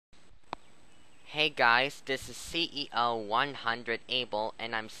Hey guys, this is CEO 100 Abel,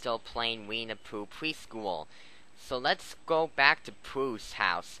 and I'm still playing Winnie the Pooh Preschool. So let's go back to Pooh's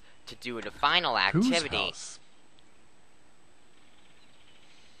house to do the final activity. Pooh's house.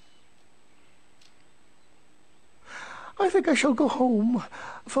 I think I shall go home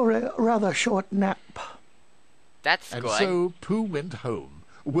for a rather short nap. That's And good. so Pooh went home,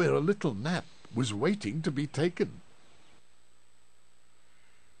 where a little nap was waiting to be taken.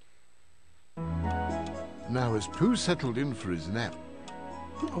 Now, as Pooh settled in for his nap,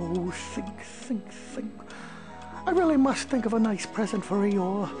 Oh, think. I really must think of a nice present for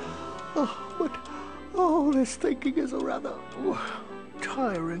Eeyore. Oh, but all this thinking is a rather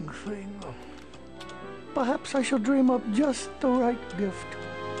tiring thing. Perhaps I shall dream up just the right gift.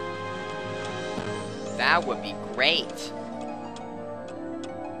 That would be great.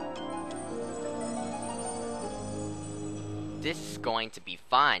 This is going to be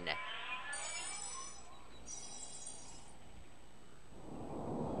fun.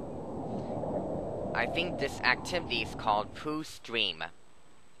 I think this activity is called Pooh's Dream.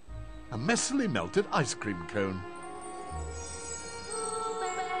 a messily melted ice cream cone.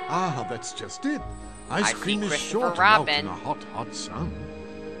 Ah, that's just it. Ice cream is sure to melt in a hot, hot sun.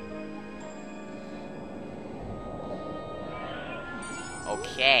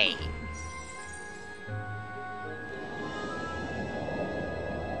 Okay.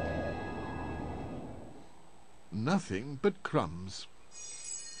 Nothing but crumbs.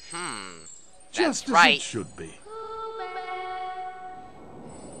 That's Just right. as it should be.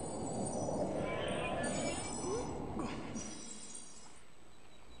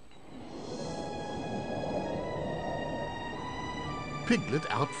 Piglet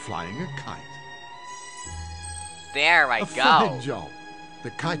out flying a kite. There I A go. fine job.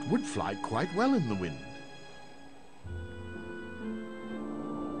 The kite would fly quite well in the wind.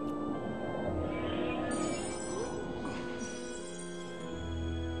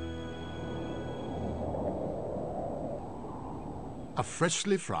 A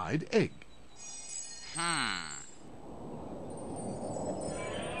freshly fried egg.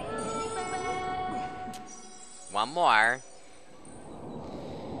 One more.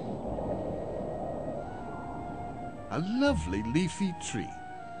 A lovely leafy tree.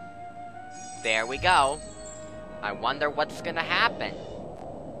 There we go. I wonder what's gonna happen.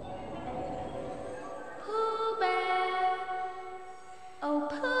 Pooh Bear! Oh,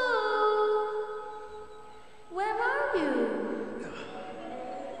 Pooh! Where are you?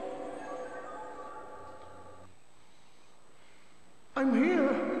 I'm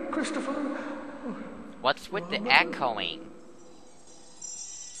here, Christopher. What's with the echoing?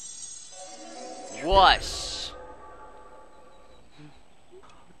 Whoosh!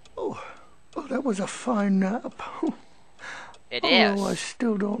 Oh, that was a fine nap. It Although I is.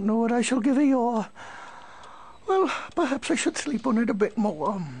 still don't know what I shall give Eeyore. Well, perhaps I should sleep on it a bit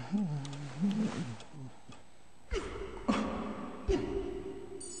more.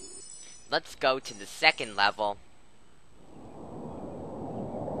 Let's go to the second level.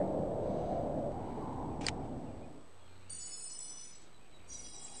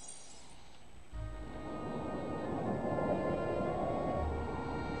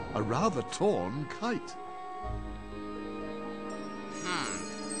 A rather torn kite.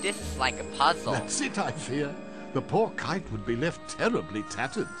 This is like a puzzle. That's it, I fear. The poor kite would be left terribly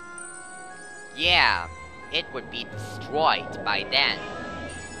tattered. Yeah, it would be destroyed by then.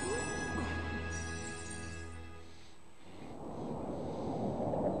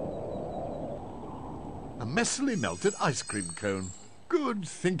 A messily melted ice cream cone. Good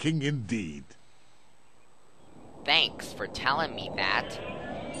thinking indeed. Thanks for telling me that.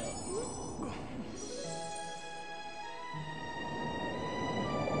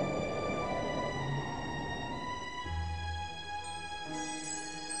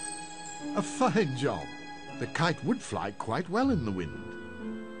 A fine job. The kite would fly quite well in the wind.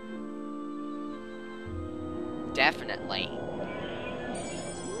 Definitely.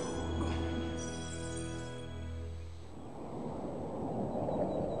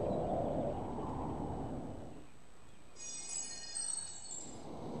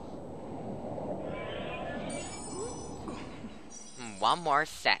 One more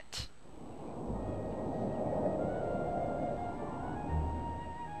set.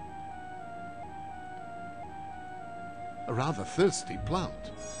 A rather thirsty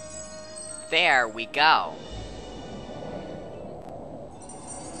plant. There we go.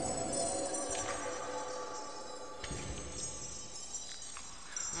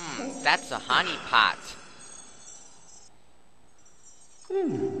 That's a honey pot.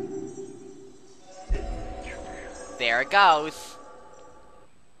 There it goes.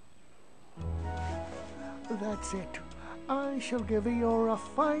 That's it. I shall give Eeyore a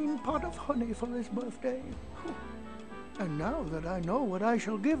fine pot of honey for his birthday. And now that I know what I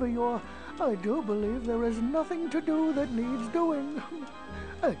shall give Eeyore, I do believe there is nothing to do that needs doing.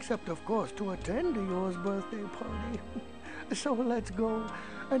 Except, of course, to attend Eeyore's birthday party. So let's go,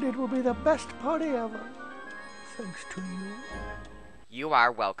 and it will be the best party ever. Thanks to you. You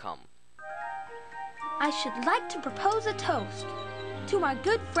are welcome. I should like to propose a toast to my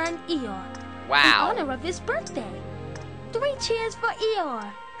good friend Eeyore. Wow. In honor of his birthday. 3 cheers for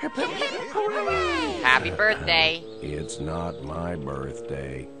Eeyore. Hip, hip, hip, Hooray! Happy birthday. It's not my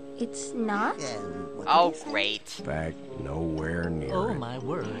birthday. It's not? Oh, great. In fact, nowhere near Oh, it. my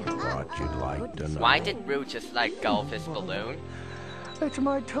word. Thought you'd like to know. Why did Roo just let go of his balloon? It's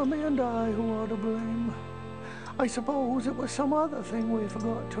my tummy and I who are to blame. I suppose it was some other thing we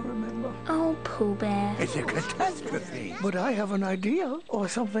forgot to remember. Oh, Pooh Bear. It's a catastrophe. But I have an idea, or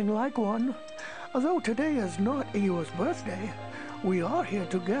something like one. Although today is not Eeyore's birthday, we are here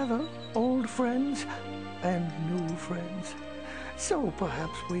together, old friends and new friends. So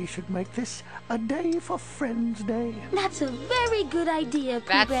perhaps we should make this a day for Friends Day. That's a very good idea, Pooh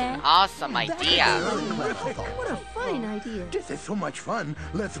That's Bear. an awesome idea. What a fine idea. This is so much fun.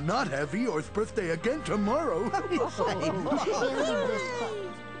 Let's not have Eeyore's birthday again tomorrow.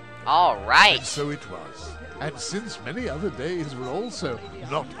 All right. So it was. And since many other days were also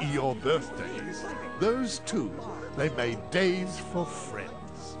not Eeyore birthdays, those two, they made days for friends.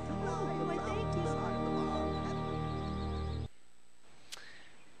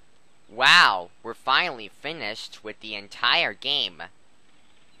 Wow, we're finally finished with the entire game.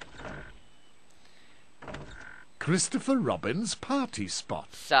 Christopher Robin's party spot.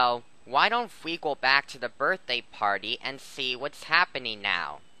 So, why don't we go back to the birthday party and see what's happening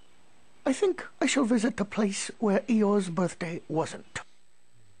now? I think I shall visit the place where Eeyore's birthday wasn't.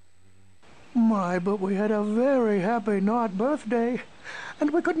 My, but we had a very happy not birthday,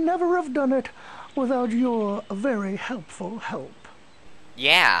 and we could never have done it without your very helpful help.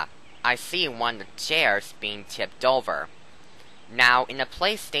 Yeah, I see one of the chairs being tipped over. Now, in the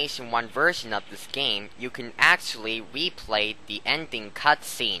PlayStation 1 version of this game, you can actually replay the ending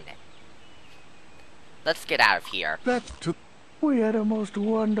cutscene. Let's get out of here. Back to... We had a most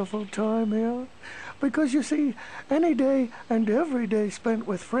wonderful time here, because you see, any day and every day spent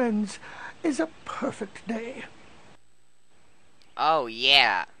with friends is a perfect day. Oh,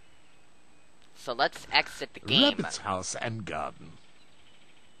 yeah. So let's exit the game. Rabbit's house and garden.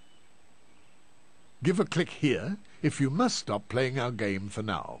 Give a click here if you must stop playing our game for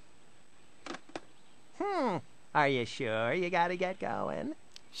now. Are you sure you gotta get going?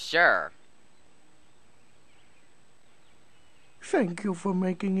 Sure. Thank you for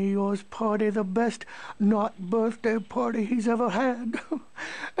making Eeyore's party the best not birthday party he's ever had.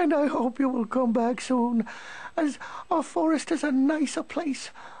 And I hope you will come back soon, as our forest is a nicer place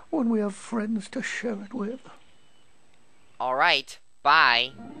when we have friends to share it with. Alright,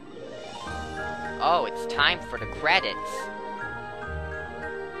 bye. Oh, it's time for the credits.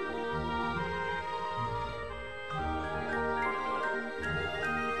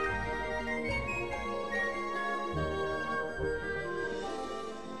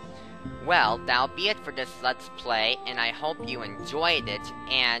 Well, that'll be it for this Let's Play, and I hope you enjoyed it,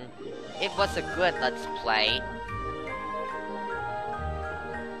 and it was a good Let's Play.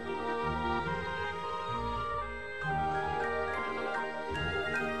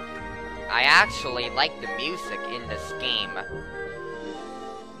 I actually like the music in this game.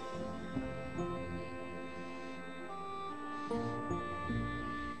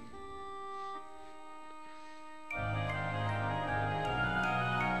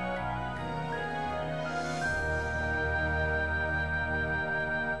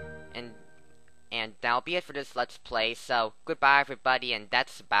 And that'll be it for this Let's Play, so goodbye everybody, and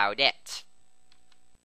that's about it.